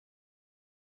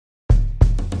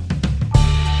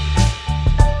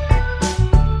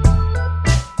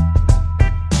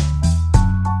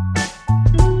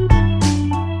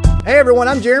everyone,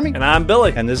 I'm Jeremy. And I'm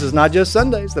Billy. And this is Not Just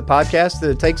Sundays, the podcast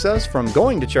that takes us from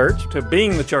going to church to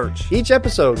being the church. Each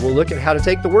episode, we'll look at how to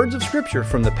take the words of Scripture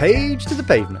from the page to the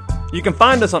pavement. You can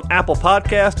find us on Apple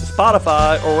Podcasts,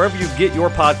 Spotify, or wherever you get your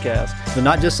podcasts. The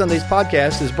Not Just Sundays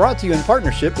podcast is brought to you in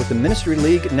partnership with the Ministry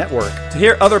League Network. To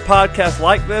hear other podcasts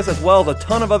like this, as well as a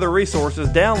ton of other resources,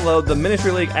 download the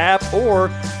Ministry League app or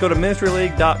go to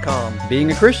ministryleague.com.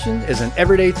 Being a Christian is an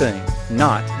everyday thing,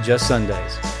 not just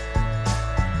Sundays.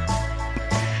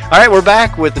 All right, we're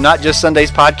back with the Not Just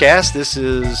Sundays podcast. This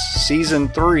is Season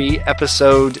 3,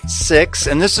 Episode 6,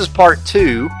 and this is Part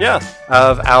 2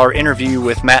 of our interview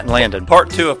with Matt and Landon. Part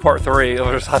 2 of Part 3 of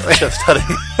our discipleship study.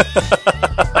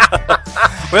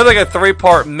 We have like a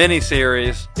 3-part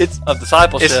mini-series of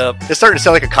discipleship. It's starting to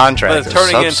sound like a contract. But it's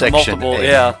turning into multiple,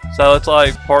 So it's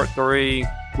like Part 3,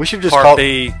 we should just Part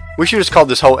B. We should just call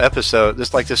this whole episode,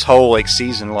 this whole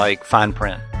season, like fine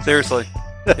print. Seriously.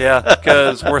 Yeah,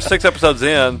 because we're 6 episodes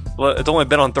in. It's only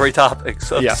been on 3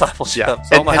 topics of discipleship. So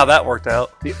I don't know how that worked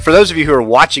out. For those of you who are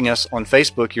watching us on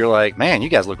Facebook, you're like, man, you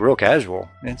guys look real casual.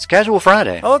 It's Casual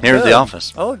Friday here at the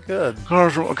office. Oh, good.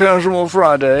 Casual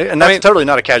Friday. And that's totally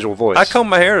not a casual voice. I comb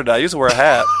my hair today. I usually wear a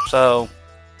hat. So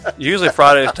usually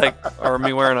Fridays or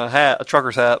me wearing a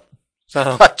trucker's hat.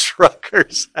 So a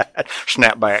trucker's hat.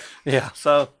 Snapback. Yeah,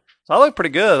 so I look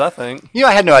pretty good, I think. You know,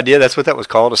 I had no idea that's what that was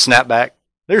called, a snapback.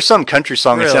 There's some country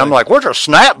song that said, I'm like, what's a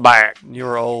snapback? You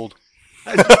were old.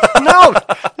 No,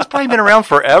 it's probably been around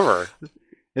forever.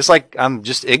 It's like I'm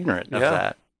just ignorant of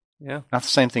that. Yeah. Not the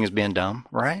same thing as being dumb,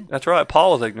 right? That's right.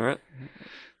 Paul was ignorant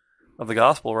of the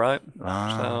gospel, right?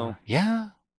 Yeah.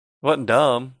 He wasn't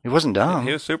dumb. He wasn't dumb.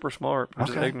 He was super smart.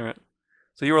 Just ignorant.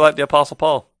 So you were like the Apostle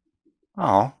Paul.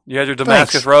 Oh. You had your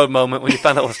Damascus Road moment when you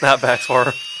found out what snapbacks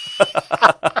were.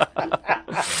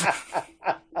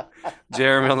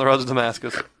 Jeremy on the road to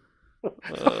Damascus.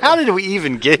 How did we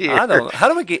even get here? I don't know. How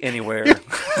did we get anywhere?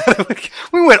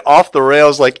 We went off the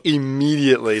rails like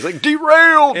immediately. It's like,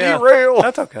 derail.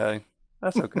 That's okay.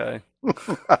 I've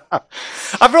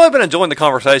really been enjoying the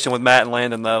conversation with Matt and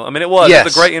Landon, though. I mean, it was a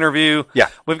great interview. Yeah.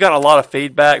 We've gotten a lot of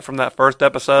feedback from that first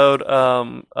episode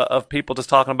of people just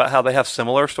talking about how they have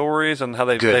similar stories and how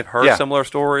they've heard similar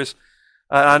stories.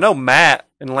 I know Matt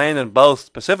and Landon both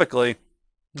specifically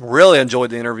really enjoyed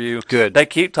the interview. Good. They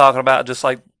keep talking about just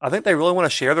like, I think they really want to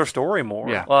share their story more.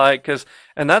 Yeah. Like,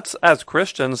 and that's, as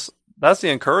Christians, that's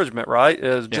the encouragement, right?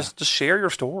 Is just share your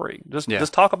story.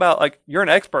 Just talk about, like, you're an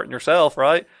expert in yourself,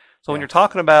 right? So when you're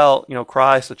talking about,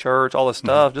 Christ, the church, all this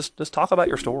stuff, just talk about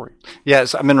your story.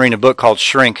 Yes, I've been reading a book called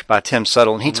Shrink by Tim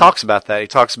Suttle, and he talks about that. He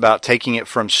talks about taking it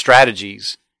from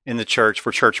strategies in the church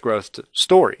for church growth to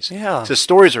stories. Yeah. So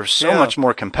stories are so much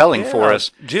more compelling for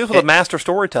us. Jesus was a master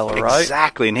storyteller, right?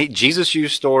 Exactly. And Jesus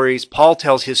used stories. Paul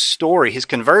tells his story, his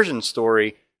conversion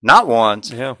story, not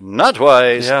once, not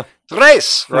twice,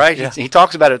 tres, right? Yeah. He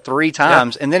talks about it 3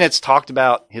 times, and then it's talked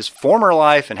about his former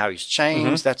life and how he's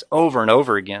changed. That's over and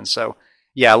over again. So,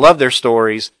 I love their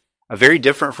stories. Very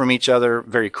different from each other,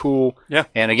 very cool. Yeah.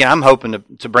 And again, I'm hoping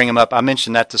to bring them up. I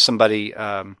mentioned that to somebody.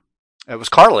 It was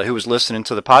Carla who was listening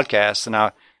to the podcast, and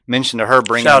I mentioned to her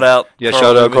shout out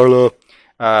Carla,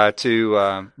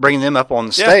 to bringing them up on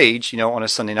the stage, on a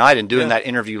Sunday night and doing that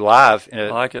interview live, I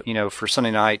like it. For Sunday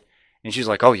night. And she's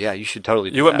like, "Oh yeah, you should totally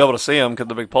do You wouldn't be able to see them because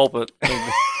the big pulpit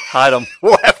hide them.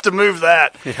 We'll have to move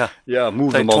that.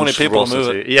 Move Take them. 20 people to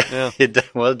move it. Yeah. It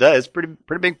does. It's pretty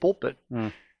big pulpit.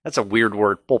 That's a weird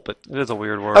word, pulpit. It is a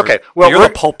weird word. Okay, well, you're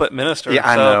the pulpit minister. Yeah,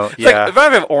 I know. Like, if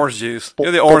I have orange juice,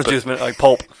 you're the orange juice like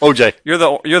pulp. OJ. You're the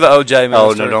OJ minister.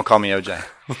 Oh no, don't call me OJ.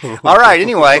 All right.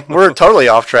 Anyway, we're totally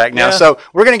off track now, so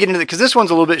we're going to get into it because this one's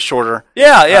a little bit shorter.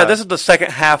 Yeah. This is the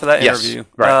second half of that interview.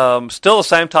 Right. Still the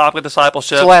same topic,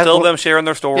 discipleship. Still them sharing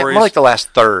their stories. Yeah, more like the last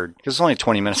third because it's only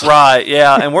 20 minutes. Right.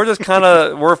 Yeah, and we're just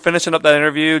we're finishing up that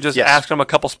interview, just asking them a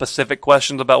couple specific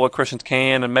questions about what Christians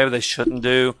can and maybe they shouldn't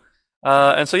do.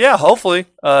 And so, hopefully,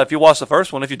 if you watched the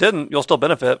first one, if you didn't, you'll still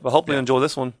benefit, but hopefully enjoy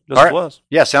this one just as it was.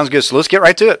 Yeah, sounds good. So let's get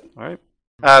right to it. All right.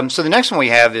 So the next one we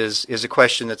have is a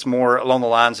question that's more along the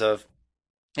lines of,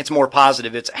 it's more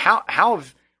positive. It's what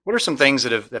are some things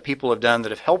that people have done that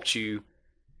have helped you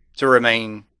to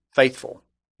remain faithful?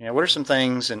 What are some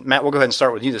things, and Matt, we'll go ahead and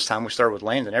start with you this time. We start with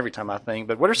Landon every time, I think.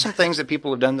 But what are some things that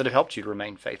people have done that have helped you to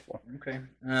remain faithful? Okay.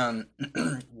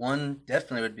 One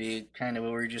definitely would be kind of what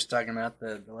we were just talking about,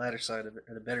 the latter side of it,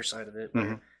 or the better side of it,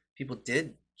 where people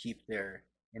did keep their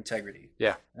integrity.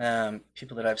 Yeah.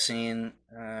 People that I've seen,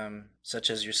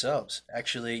 such as yourselves,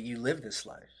 actually, you live this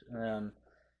life.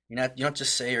 You don't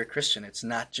just say you're a Christian. It's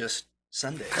not just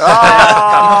Sundays.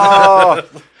 Oh!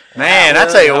 Man, I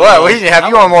tell you what, we need to have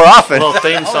you on more often. Little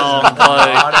theme song.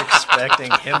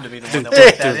 expecting him to be the one that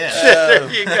worked that There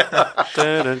you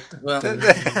go. Well,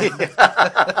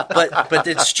 but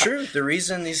it's true. The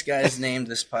reason these guys named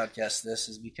this podcast this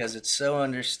is because it's so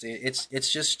understated.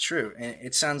 It's just true, and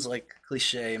it sounds like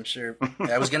cliche. I'm sure.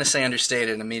 I was going to say understated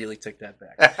and immediately took that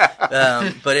back.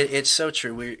 But it's so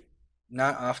true. We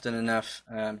not often enough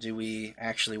do we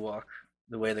actually walk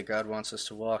the way that God wants us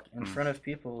to walk in front of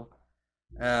people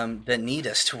that need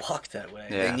us to walk that way.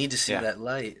 Yeah. They need to see that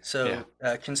light. So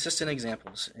consistent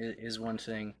examples is one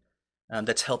thing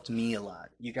that's helped me a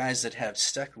lot. You guys that have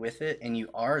stuck with it, and you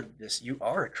are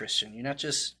a Christian. You're not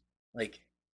just like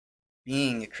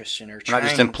being a Christian or trying. Not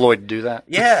just employed to do that.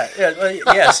 Yeah, well,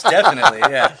 yes, definitely,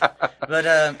 yeah. But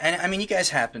and I mean, you guys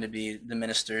happen to be the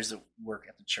ministers that work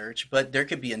at the church, but there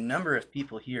could be a number of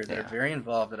people here that are very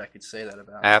involved that I could say that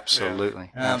about. Absolutely,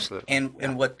 absolutely.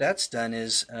 And what that's done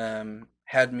is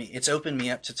it's opened me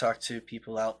up to talk to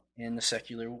people out in the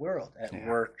secular world at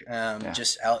work,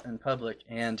 just out in public,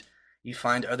 and you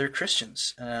find other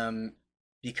Christians.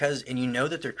 Because you know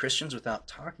that they're Christians without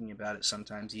talking about it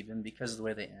sometimes, even because of the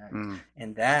way they act,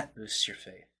 and that boosts your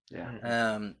faith.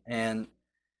 Yeah. And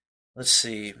let's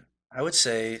see, I would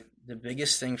say the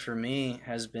biggest thing for me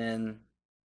has been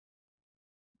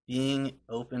being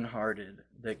open-hearted,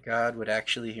 that God would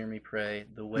actually hear me pray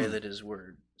the way that His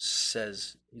Word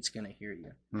says it's going to hear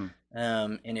you.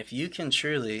 And if you can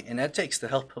truly, and that takes the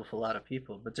help of a lot of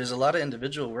people, but there's a lot of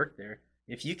individual work there.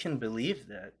 If you can believe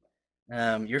that,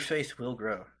 your faith will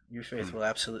grow. Your faith will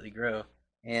absolutely grow.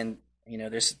 And, you know,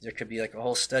 there could be like a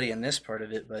whole study on this part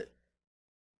of it, but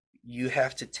you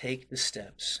have to take the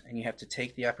steps and you have to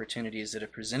take the opportunities that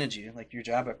have presented you, like your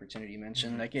job opportunity you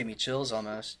mentioned. That gave me chills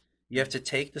almost. You have to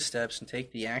take the steps and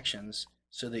take the actions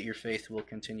so that your faith will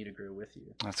continue to grow with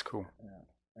you. That's cool.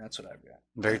 That's what I've got.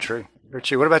 Very true. Very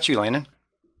true. What about you, Landon?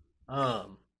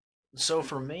 So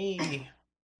for me,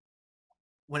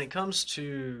 when it comes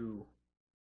to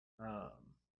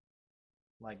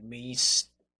like me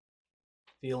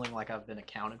feeling like I've been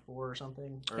accounted for or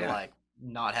something, or like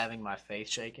not having my faith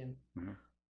shaken,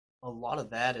 a lot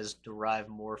of that is derived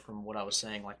more from what I was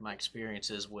saying, like my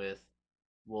experiences with,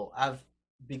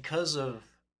 because of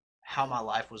how my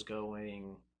life was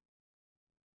going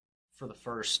for the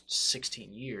first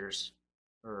 16 years,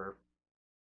 or,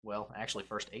 well, actually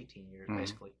first 18 years,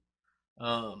 basically,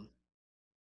 I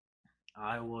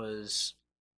was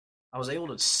able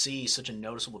to see such a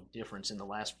noticeable difference in the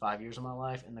last 5 years of my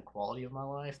life and the quality of my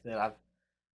life that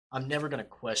I'm never going to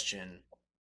question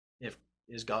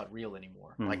is God real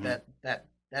anymore. Like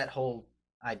that whole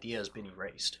idea has been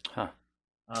erased.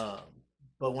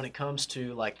 But when it comes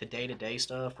to like the day-to-day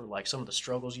stuff or like some of the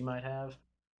struggles you might have,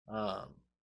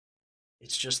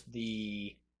 it's just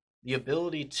the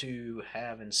ability to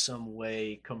have in some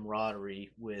way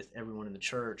camaraderie with everyone in the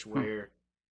church where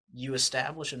you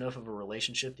establish enough of a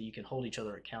relationship that you can hold each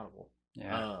other accountable.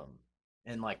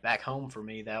 And like back home for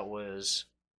me, that was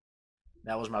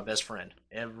my best friend.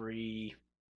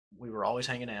 We were always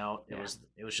hanging out. It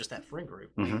was just that friend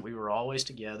group. We were always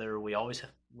together. We always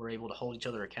were able to hold each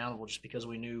other accountable just because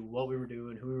we knew what we were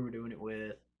doing, who we were doing it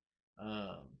with.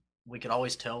 We could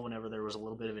always tell whenever there was a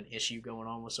little bit of an issue going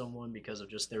on with someone because of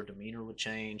just their demeanor would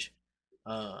change.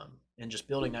 And just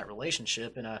building that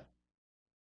relationship. And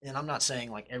I'm not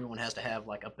saying like everyone has to have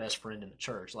like a best friend in the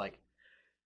church. Like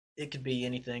it could be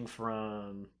anything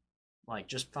from like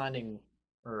just finding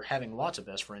or having lots of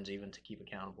best friends even to keep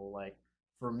accountable. Like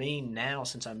for me now,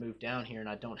 since I moved down here and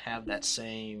I don't have that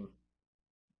same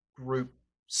group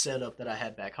setup that I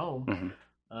had back home,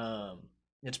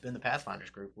 it's been the Pathfinders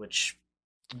group, which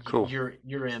cool. Your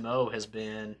MO has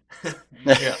been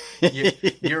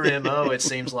your MO, it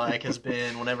seems like, has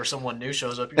been whenever someone new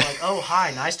shows up, you're like, oh,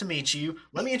 hi, nice to meet you.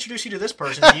 Let me introduce you to this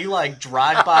person. Do you like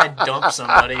drive by dump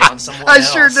somebody on someone else? I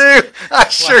sure do.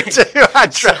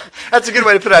 That's a good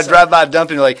way to put it. I drive by dump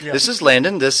and you're like, this is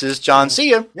Landon, this is John,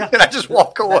 see ya. And I just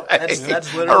walk away.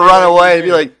 That's literally or run away and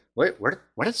be like, wait, where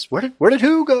did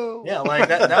who go? Yeah, like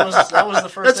that was the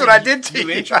first That's thing. What I did to you.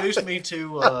 You introduced me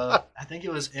to, I think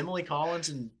it was Emily Collins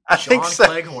and Sean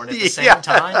Cleghorn at the same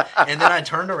time, and then I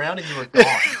turned around and you were gone.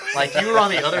 Like you were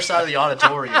on the other side of the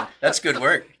auditorium. That's good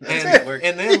work.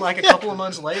 And then like a couple of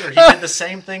months later, he did the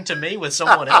same thing to me with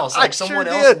someone else. Like someone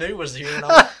else new was here, and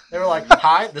they were like,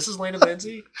 "Hi, this is Landon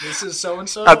Lindsay. This is so and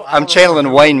so." I'm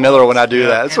channeling Wayne Miller when I do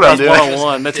that. That's what I'm doing.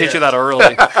 101. They teach you that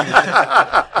early.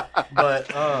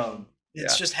 But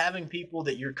it's just having people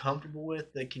that you're comfortable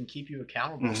with that can keep you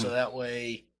accountable, so that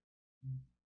way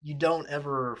you don't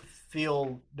ever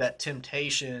feel that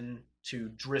temptation to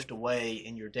drift away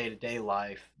in your day-to-day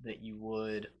life that you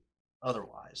would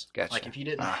otherwise. Gotcha. Like if you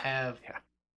didn't have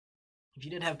if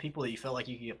you didn't have people that you felt like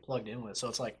you could get plugged in with. So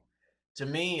it's like, to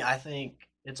me, I think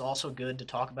it's also good to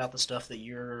talk about the stuff that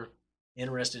you're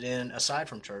interested in aside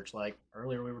from church. Like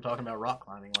earlier we were talking about rock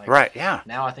climbing. Like, right, yeah.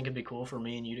 Now I think it'd be cool for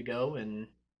me and you to go, and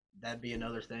that'd be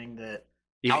another thing that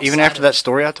even after that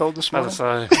story I told this morning?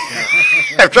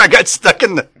 After I got stuck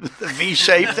in the V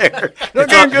shape there.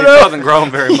 It hasn't grown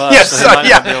very much.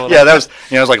 Yeah, that was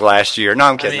it was like last year. No,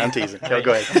 I'm kidding. I'm teasing.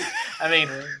 Go ahead. I mean,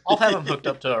 I'll have him hooked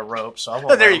up to a rope, so I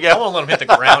won't, I won't let him hit the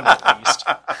ground at least.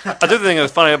 I do think it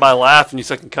was funny. Everybody laughed when you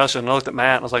said concussion. And I looked at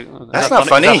Matt and I was like, "That's not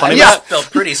funny." I felt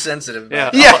pretty sensitive.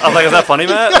 Yeah. I was like, "Is that funny,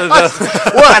 Matt?"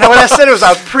 Well, and when I said it was, I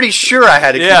was pretty sure I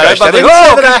had a concussion. I didn't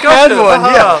say that I had one.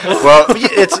 Yeah. Well,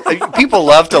 it's people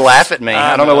love to laugh at me.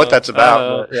 I don't know what that's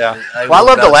about. But, yeah. Well, I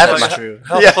love to laugh at myself.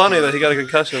 How funny that he got a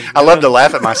concussion. I love to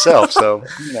laugh at myself. So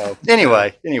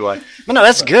Anyway, but no,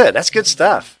 that's good. That's good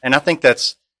stuff, and I think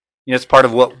that's it's part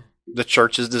of what the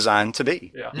church is designed to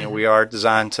be. Yeah. We are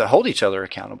designed to hold each other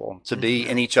accountable, to be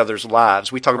in each other's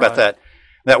lives. We talk about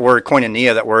that word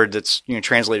koinonia, that word that's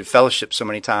translated fellowship so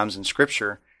many times in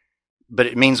Scripture, but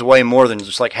it means way more than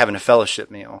just like having a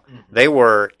fellowship meal. Mm-hmm. They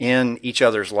were in each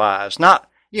other's lives, not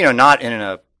not in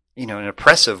an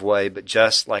oppressive way, but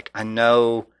just like I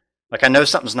know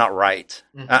something's not right.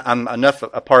 Mm-hmm. I'm enough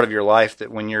a part of your life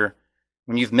that when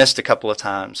you've missed a couple of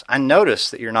times, I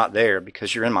notice that you're not there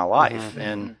because you're in my life, mm-hmm.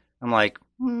 and I'm like,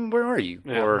 where are you?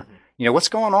 Yeah. Or, what's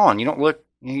going on? You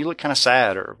look kind of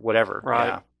sad or whatever.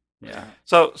 Right. Yeah.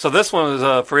 So this one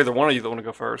is for either one of you that want to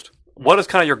go first. What is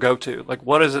kind of your go-to? Like,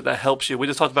 what is it that helps you? We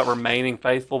just talked about remaining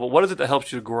faithful, but what is it that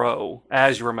helps you to grow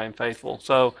as you remain faithful?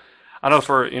 So I know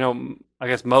for, I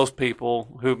guess most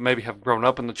people who maybe have grown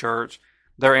up in the church,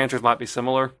 their answers might be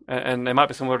similar, and they might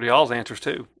be similar to y'all's answers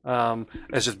too.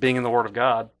 It's just being in the Word of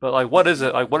God. But like, what is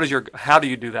it? Like, how do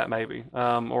you do that maybe?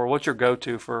 Or what's your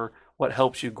go-to for what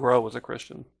helps you grow as a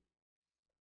Christian?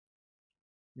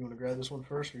 You want to grab this one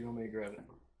first, or you want me to grab it?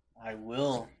 I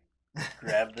will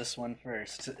grab this one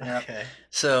first. Okay.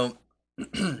 So,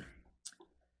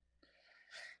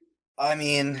 I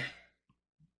mean,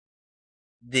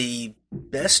 the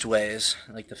best ways,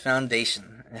 like the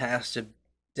foundation, it has to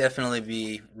definitely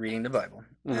be reading the Bible,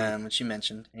 which you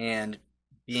mentioned, and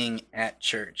being at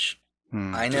church.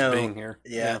 I know, just being here.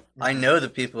 Yeah, I know the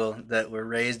people that were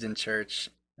raised in church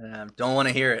don't want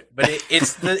to hear it, but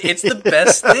it's the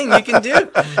best thing you can do.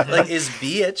 Like, is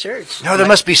be at church. No, there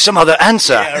must be some other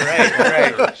answer.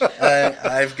 Yeah, right.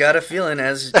 I've got a feeling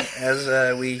as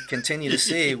we continue to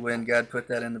see when God put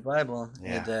that in the Bible,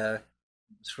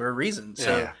 it's for a reason.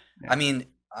 So, I mean,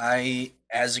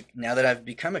 now that I've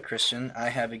become a Christian, I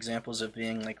have examples of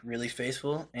being like really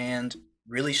faithful and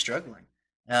really struggling.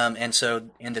 And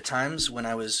so in the times when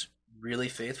I was really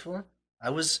faithful, I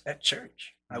was at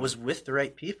church. I was with the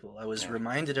right people. I was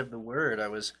reminded of the Word. I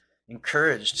was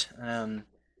encouraged. The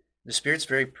Spirit's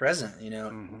very present,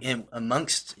 in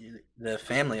amongst the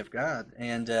family of God.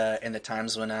 And the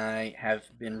times when I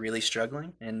have been really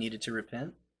struggling and needed to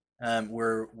repent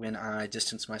were when I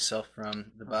distanced myself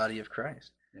from the body of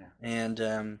Christ. Yeah.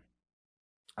 And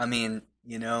I mean,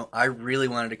 I really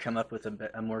wanted to come up with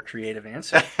a more creative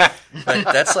answer, but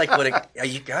that's like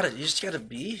you just gotta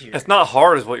be here. It's not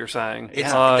hard, is what you're saying.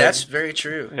 That's very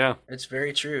true. Yeah, it's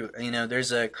very true.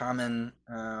 There's a common,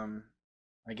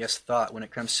 I guess, thought when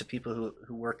it comes to people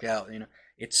who work out.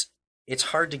 It's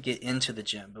hard to get into the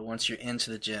gym, but once you're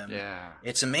into the gym,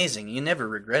 it's amazing. You never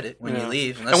regret it when you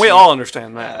leave. And we all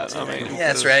understand that.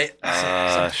 That's right.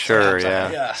 Sure,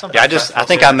 yeah. I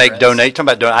think I make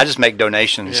I just make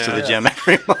donations to the gym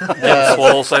every month.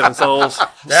 Swole Saving Souls.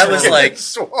 That was like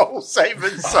Swole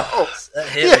Saving Souls. That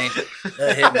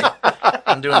hit me.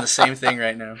 I'm doing the same thing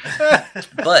right now.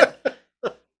 But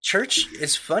church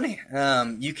is funny.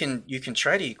 You can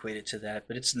try to equate it to that,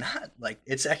 but it's not. Like,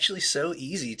 it's actually so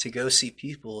easy to go see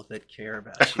people that care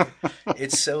about you.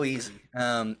 It's so easy.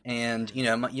 And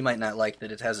you might not like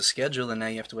that it has a schedule and now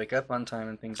you have to wake up on time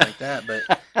and things like that, but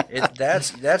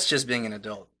that's just being an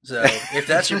adult. So if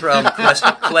that's your problem,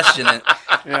 question it.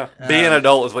 Yeah, be an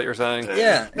adult is what you're saying.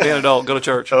 Yeah, be an adult. Go to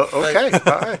church. Okay,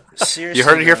 all right. Seriously, you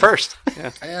heard it here first.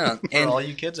 Yeah. And for all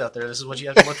you kids out there, this is what you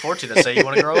have to look forward to that say you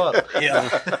want to grow up. Yeah,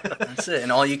 that's it.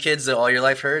 And all you kids that all your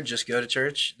life heard, just go to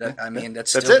church.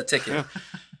 That's still the ticket. Yeah.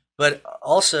 But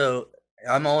also,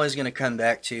 I'm always going to come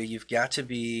back to, you've got to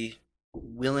be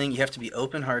willing. You have to be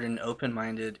open-hearted and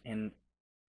open-minded, and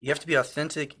you have to be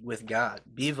authentic with God.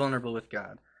 Be vulnerable with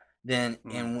God. Then,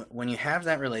 and when you have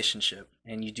that relationship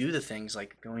and you do the things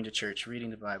like going to church, reading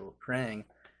the Bible, praying,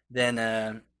 then,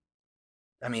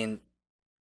 I mean,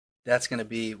 that's going to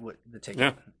be what the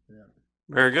ticket. Yeah.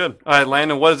 Very good. All right,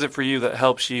 Landon, what is it for you that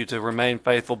helps you to remain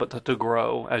faithful, but to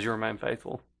grow as you remain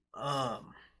faithful?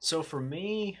 So for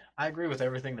me, I agree with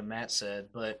everything that Matt said,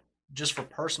 but just for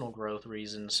personal growth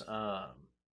reasons,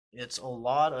 it's a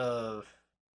lot of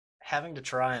having to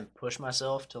try and push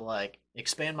myself to like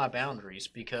expand my boundaries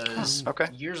because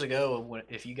years ago,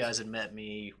 if you guys had met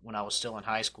me when I was still in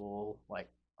high school, like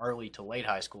early to late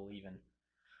high school even,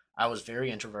 I was very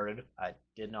introverted. I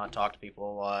did not talk to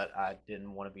people a lot. I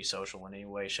didn't want to be social in any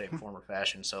way, shape, form, or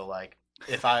fashion. So like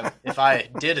if I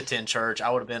did attend church, I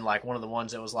would have been like one of the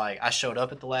ones that was like I showed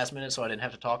up at the last minute so I didn't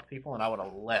have to talk to people, and I would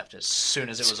have left as soon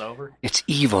as it was over. It's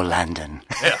evil, Landon.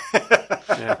 Yeah.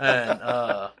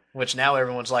 And which now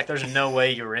everyone's like, "There's no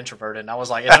way you were introverted." And I was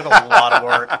like, "It took a lot of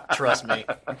work. Trust me."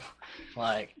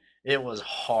 Like it was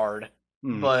hard,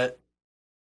 but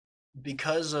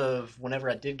because of whenever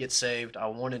I did get saved,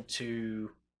 I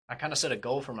kind of set a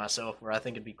goal for myself where I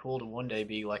think it'd be cool to one day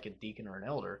be like a deacon or an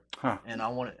elder, and I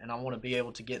want to be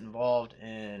able to get involved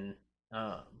in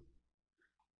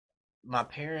my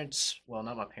parents. Well,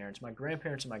 not my parents. My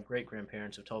grandparents and my great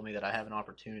grandparents have told me that I have an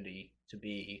opportunity to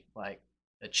be like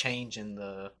a change in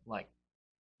the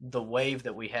wave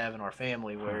that we have in our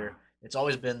family, where it's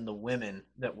always been the women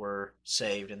that were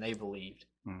saved and they believed.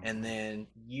 And then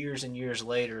years and years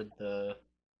later, the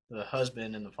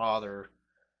husband and the father,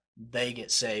 they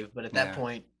get saved. But at that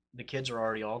point, the kids are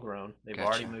already all grown. They've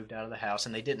already moved out of the house,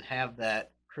 and they didn't have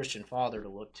that Christian father to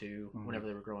look to whenever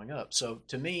they were growing up. So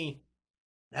to me,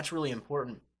 that's really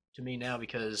important to me now,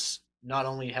 because not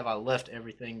only have I left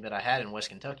everything that I had in West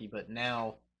Kentucky, but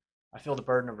now I feel the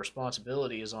burden of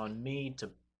responsibility is on me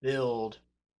to build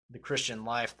the Christian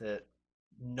life that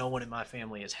no one in my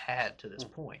family has had to this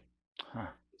point.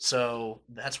 So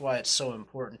that's why it's so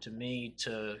important to me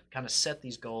to kind of set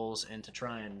these goals and to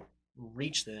try and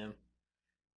reach them.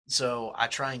 So I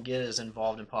try and get as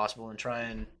involved as possible and try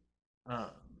and,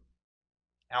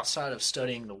 outside of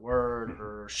studying the Word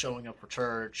or showing up for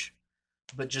church,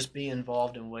 but just be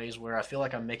involved in ways where I feel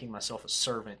like I'm making myself a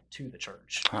servant to the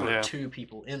church, or to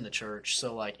people in the church.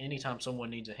 So like anytime someone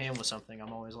needs a hand with something,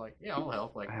 I'm always like, yeah, I'll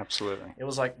help. Like absolutely. It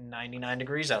was like 99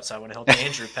 degrees outside when I helped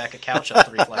Andrew pack a couch up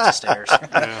 3 flights of stairs.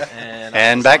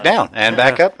 And back down, and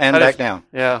back up, and back down.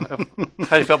 Yeah. How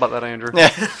do you feel about that, Andrew?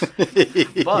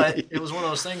 But it was one of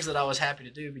those things that I was happy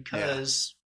to do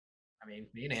because, I mean,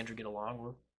 me and Andrew get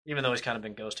along. Even though he's kind of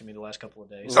been ghosting me the last couple of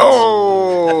days.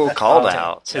 Oh, called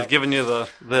out. He's giving you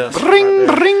this. Ring,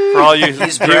 ring. For all you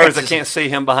viewers that can't see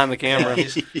him behind the camera.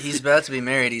 He's about to be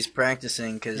married. He's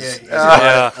practicing because staying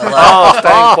quiet.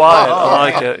 I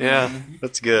like it. Yeah.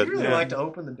 That's good. You really like to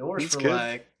open the doors for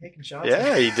like taking shots.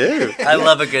 Yeah, you do. I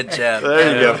love a good jab.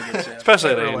 There you go.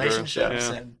 Especially at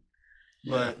relationships.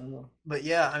 But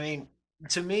yeah, I mean,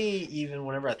 to me, even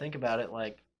whenever I think about it,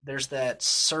 like there's that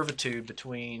servitude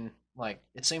between. Like,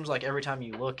 it seems like every time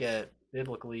you look at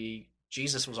biblically,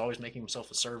 Jesus was always making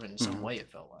himself a servant in some way, it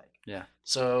felt like. Yeah.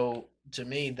 So, to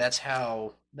me, that's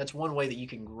one way that you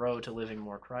can grow to living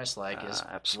more Christ-like is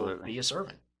absolutely be a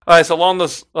servant. All right, so along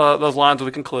those lines,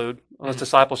 we conclude this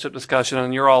discipleship discussion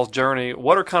and your all's journey.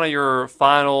 What are kind of your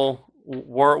final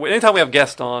words? Anytime we have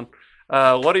guests on,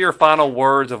 what are your final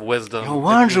words of wisdom? Your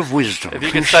words of wisdom. If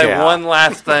you could say one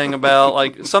last thing about,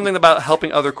 like, something about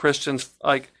helping other Christians,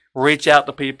 like, reach out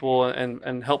to people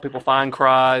and help people find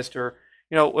Christ, or,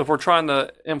 you know, if we're trying to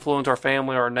influence our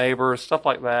family or our neighbors, stuff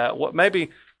like that. What, maybe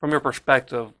from your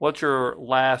perspective, what's your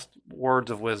last words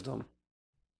of wisdom?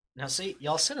 Now, see,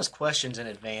 y'all sent us questions in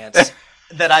advance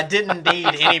that I didn't need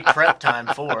any prep time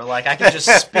for. Like, I could just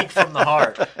speak from the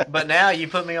heart. But now you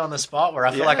put me on the spot where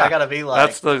I feel like I got to be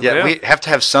like... we have to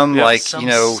have some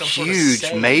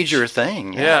huge, major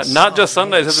thing. Yes. Yeah, not just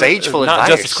Sundays. Sageful advice. Not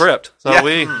just a script. So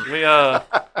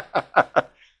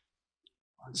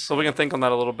so we can think on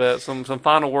that a little bit. Some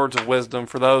final words of wisdom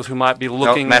for those who might be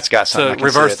looking to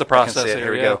reverse the process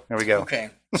here. Here we go. Okay,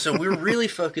 so we're really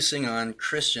focusing on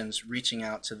Christians reaching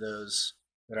out to those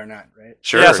that are not, right?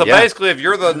 Sure. Yeah, so basically, if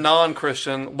you're the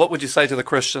non-Christian, what would you say to the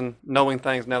Christian knowing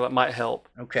things now that might help?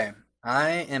 Okay, I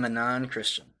am a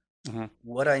non-Christian. Mm-hmm.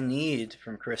 What I need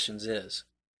from Christians is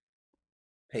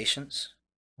patience.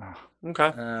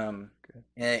 Okay.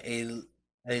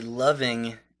 A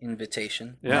loving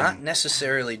invitation, not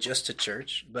necessarily just to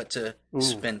church, but to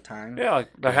spend time. Yeah, like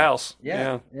the house.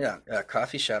 Yeah. A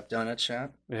coffee shop, donut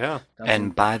shop. Yeah.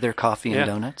 And buy their coffee and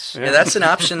donuts. Yeah, that's an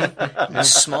option.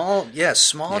 Small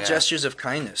gestures of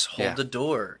kindness. Hold the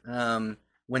door.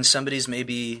 When somebody's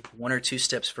maybe 1 or 2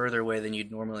 steps further away than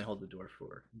you'd normally hold the door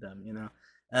for them,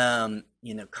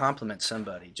 compliment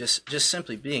somebody. Just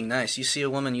simply being nice. You see a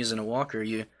woman using a walker,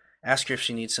 you ask her if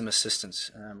she needs some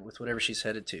assistance with whatever she's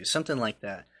headed to, something like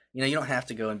that. You don't have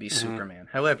to go and be Superman.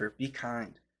 However, be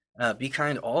kind. Be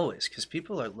kind always, because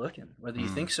people are looking, whether you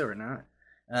think so or not.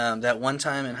 That one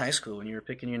time in high school when you were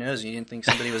picking your nose and you didn't think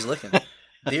somebody was looking.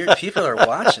 People are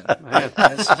watching. Now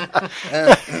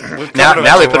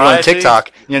they put it on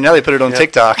TikTok. Now they put it on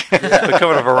TikTok. We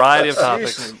covered a variety of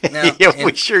topics. Now,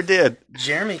 we sure did.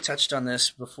 Jeremy touched on this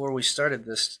before we started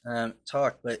this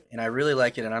talk, and I really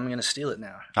like it, and I'm going to steal it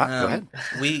now. Go ahead.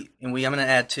 I'm going to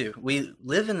add too. We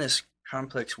live in this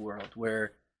complex world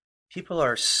where people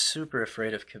are super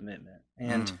afraid of commitment,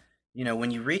 and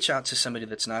when you reach out to somebody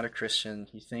that's not a Christian,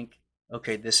 you think,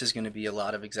 okay, this is going to be a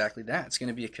lot of exactly that. It's going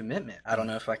to be a commitment. I don't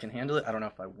know if I can handle it. I don't know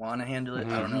if I want to handle it.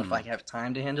 I don't know if I have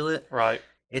time to handle it. Right.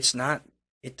 It's not.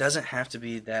 It doesn't have to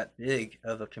be that big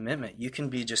of a commitment. You can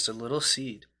be just a little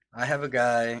seed. I have a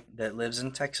guy that lives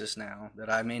in Texas now that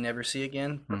I may never see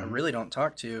again, but I really don't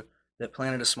talk to, that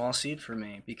planted a small seed for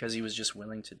me because he was just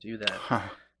willing to do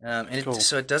that. Cool.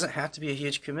 So it doesn't have to be a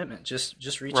huge commitment.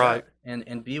 Just reach out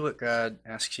and be what God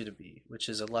asks you to be, which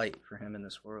is a light for him in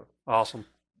this world. Awesome.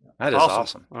 That is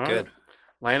awesome. Right. Good.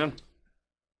 Landon?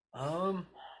 Man,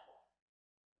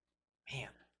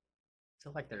 I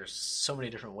feel like there's so many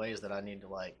different ways that I need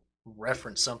to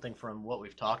reference something from what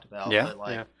we've talked about. Yeah.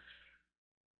 But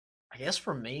I guess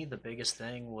for me, the biggest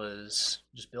thing was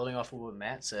just building off of what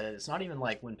Matt said. It's not even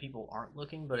when people aren't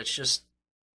looking, but it's just,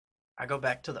 I go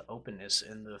back to the openness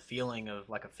and the feeling of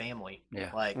a family.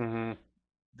 Yeah.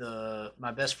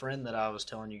 My best friend that I was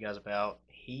telling you guys about,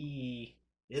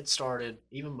 it started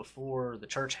even before the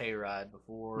church hayride,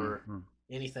 before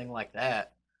anything like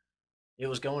that. It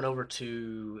was going over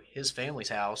to his family's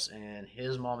house and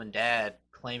his mom and dad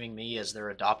claiming me as their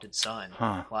adopted son.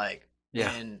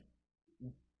 And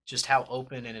just how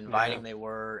open and inviting they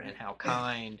were, and how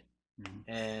kind,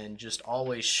 and just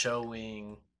always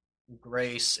showing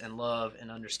grace and love and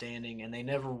understanding. And they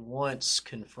never once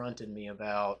confronted me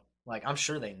about, I'm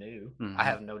sure they knew. I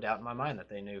have no doubt in my mind that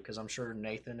they knew, because I'm sure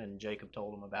Nathan and Jacob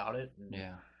told them about it.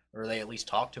 Or they at least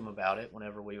talked to him about it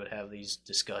whenever we would have these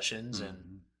discussions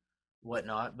and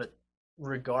whatnot. But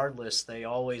regardless, they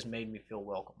always made me feel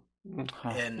welcome.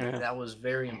 And that was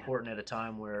very important at a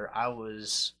time where I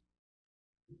was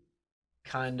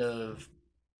kind of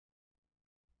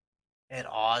at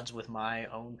odds with my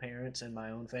own parents and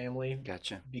my own family.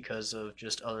 Gotcha. Because of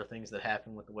just other things that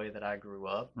happened with the way that I grew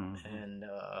up. And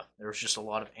there was just a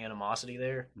lot of animosity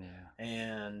there.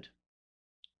 And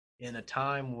in a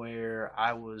time where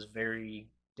I was very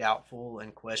doubtful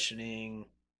and questioning,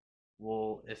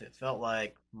 well, if it felt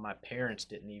like my parents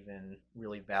didn't even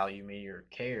really value me or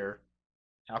care,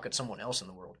 how could someone else in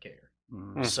the world care?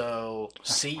 So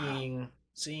seeing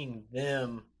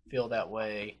them feel that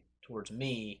way towards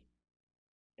me,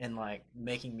 and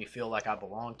making me feel like I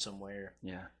belonged somewhere,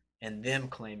 and them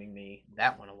claiming me,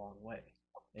 that went a long way.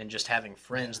 And just having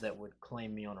friends that would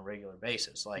claim me on a regular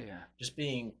basis, just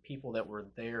being people that were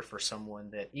there for someone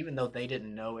that, even though they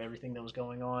didn't know everything that was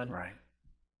going on,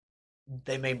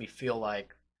 they made me feel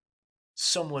like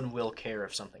someone will care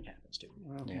if something happens to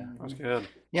me. Yeah, that's good.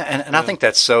 Yeah, and I think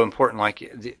that's so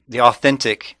important. The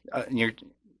authentic,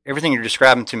 everything you're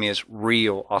describing to me is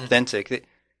real, authentic.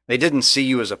 They didn't see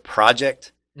you as a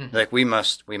project. We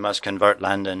must convert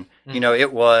Landon.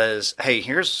 It was, hey,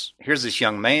 here's this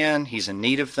young man. He's in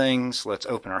need of things. Let's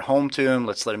open our home to him.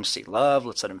 Let's let him see love.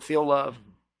 Let's let him feel love,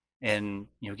 and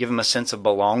give him a sense of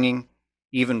belonging.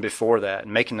 Even before that,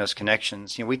 and making those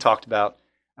connections. We talked about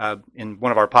in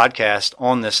one of our podcasts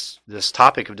on this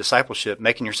topic of discipleship,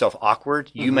 making yourself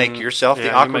awkward. You make yourself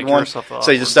the awkward one. So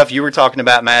the stuff you were talking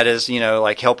about, Matt, is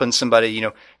helping somebody.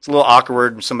 It's a little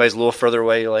awkward when somebody's a little further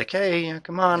away. You're like, hey,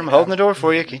 come on, I'm holding the door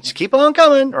for you. Just keep on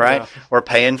coming, right? Or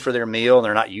paying for their meal, and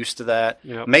they're not used to that.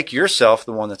 Make yourself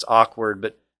the one that's awkward,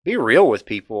 but be real with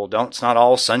people. It's not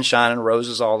all sunshine and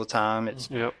roses all the time. It's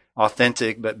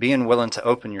authentic, but being willing to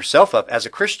open yourself up as a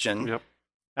Christian.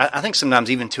 I think sometimes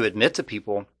even to admit to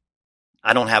people,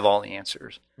 I don't have all the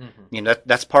answers.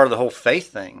 That's part of the whole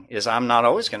faith thing, is I'm not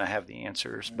always going to have the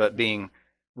answers, but being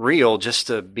real, just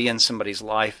to be in somebody's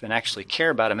life and actually care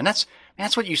about them. And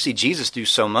that's what you see Jesus do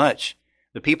so much.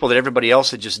 The people that everybody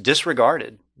else had just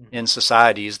disregarded in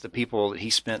society is the people that he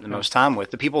spent the most time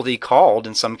with, the people that he called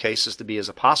in some cases to be his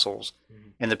apostles,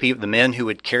 and the men who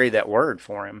would carry that word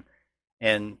for him.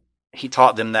 And he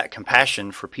taught them that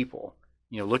compassion for people.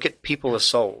 Look at people as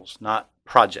souls, not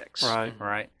projects.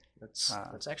 Right.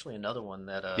 That's actually another one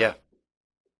that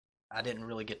I didn't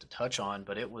really get to touch on,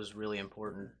 but it was really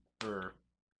important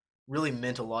really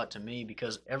meant a lot to me,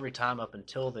 because every time up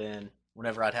until then,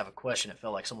 whenever I'd have a question, it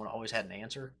felt like someone always had an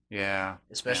answer. Yeah.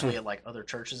 Especially at other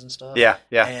churches and stuff. Yeah.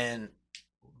 And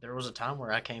there was a time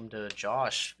where I came to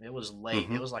Josh. It was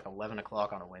late. It was like 11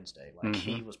 o'clock on a Wednesday. Like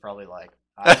he was probably like,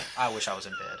 I wish I was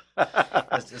in bed.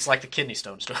 It's like the kidney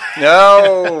stone story.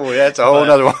 No, that's a whole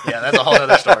other one. Yeah, that's a whole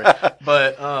other story.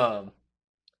 But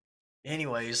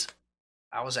anyways,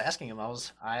 I was asking him.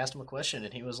 I asked him a question,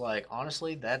 and he was like,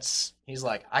 honestly, he's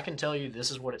like, I can tell you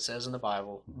this is what it says in the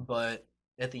Bible, but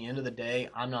at the end of the day,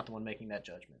 I'm not the one making that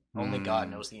judgment. Only God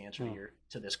knows the answer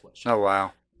to this question. Oh,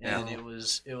 wow. And it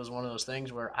was one of those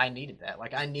things where I needed that.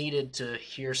 Like, I needed to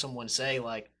hear someone say,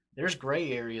 like, there's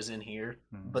gray areas in here,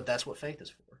 but that's what faith is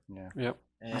for. Yeah. Yep.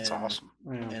 And, that's awesome.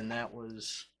 And that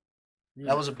was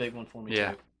a big one for me,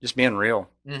 too. Just being real.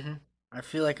 Mm-hmm. I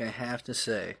feel like I have to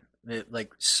say,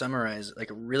 like, summarize, like,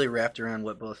 really wrapped around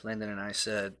what both Landon and I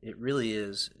said, it really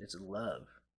is, it's love.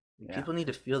 Yeah. People need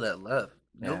to feel that love.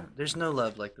 No, there's no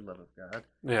love like the love of God.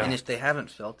 Yeah. And if they haven't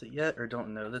felt it yet or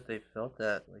don't know that they've felt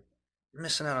that, like, you're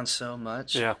missing out on so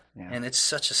much. Yeah. And it's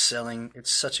such a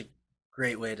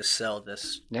great way to sell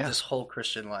this whole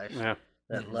Christian life. Yeah.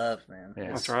 That love, man.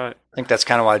 Yeah. That's right. I think that's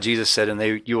kind of why Jesus said, and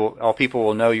all people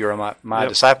will know you're my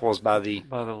disciples by the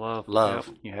love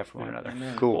you have for one another.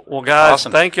 Amen. Cool. Well, guys,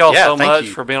 thank y'all so much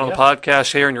for being on the podcast,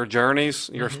 sharing your journeys,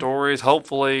 your stories.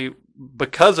 Hopefully,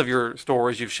 because of your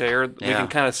stories you've shared, we can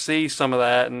kind of see some of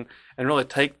that and really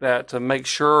take that to make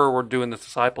sure we're doing this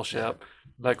discipleship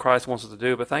that Christ wants us to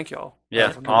do. But thank y'all.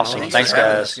 Yeah, awesome. Thanks,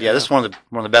 guys. Yeah, this is one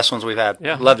of the best ones we've had.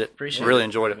 Yeah. Loved it. Really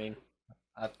enjoyed it. I mean,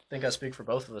 I think I speak for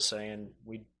both of us saying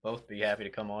we'd both be happy to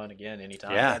come on again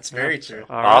anytime. Yeah, that's very true.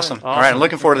 Awesome. All right, I'm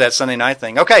looking forward to that Sunday night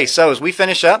thing. Okay, so as we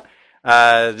finish up,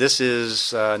 this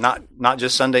is not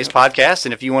just Sunday's podcast,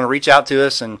 and if you want to reach out to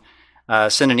us and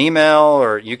send an email,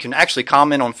 or you can actually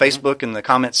comment on Facebook in the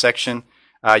comment section.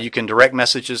 You can direct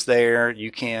messages there.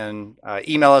 You can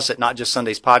email us at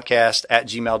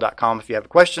notjustsundayspodcast@gmail.com if you have a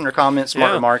question or comment,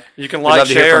 smart remark. You can like,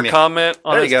 share, comment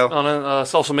on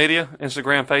social media,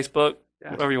 Instagram, Facebook,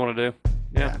 whatever you want to do.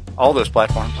 Yeah. All those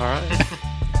platforms. All right.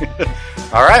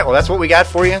 All right. Well, that's what we got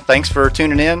for you. Thanks for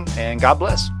tuning in, and God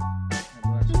bless.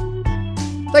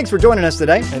 Thanks for joining us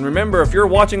today. And remember, if you're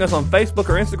watching us on Facebook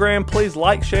or Instagram, please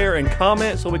like, share, and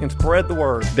comment so we can spread the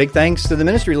word. Big thanks to the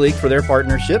Ministry League for their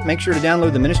partnership. Make sure to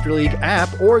download the Ministry League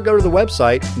app or go to the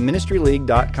website,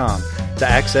 ministryleague.com, to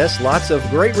access lots of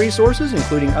great resources,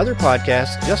 including other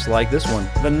podcasts just like this one.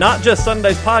 The Not Just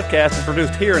Sundays podcast is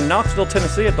produced here in Knoxville,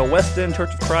 Tennessee at the West End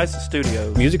Church of Christ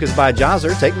Studios. Music is by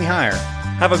Jazzer, Take Me Higher.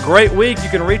 Have a great week. You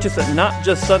can reach us at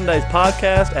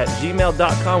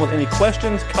notjustsundayspodcast@gmail.com with any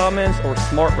questions, comments, or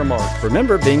smart remarks.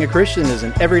 Remember, being a Christian is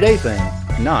an everyday thing,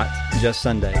 not just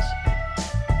Sundays.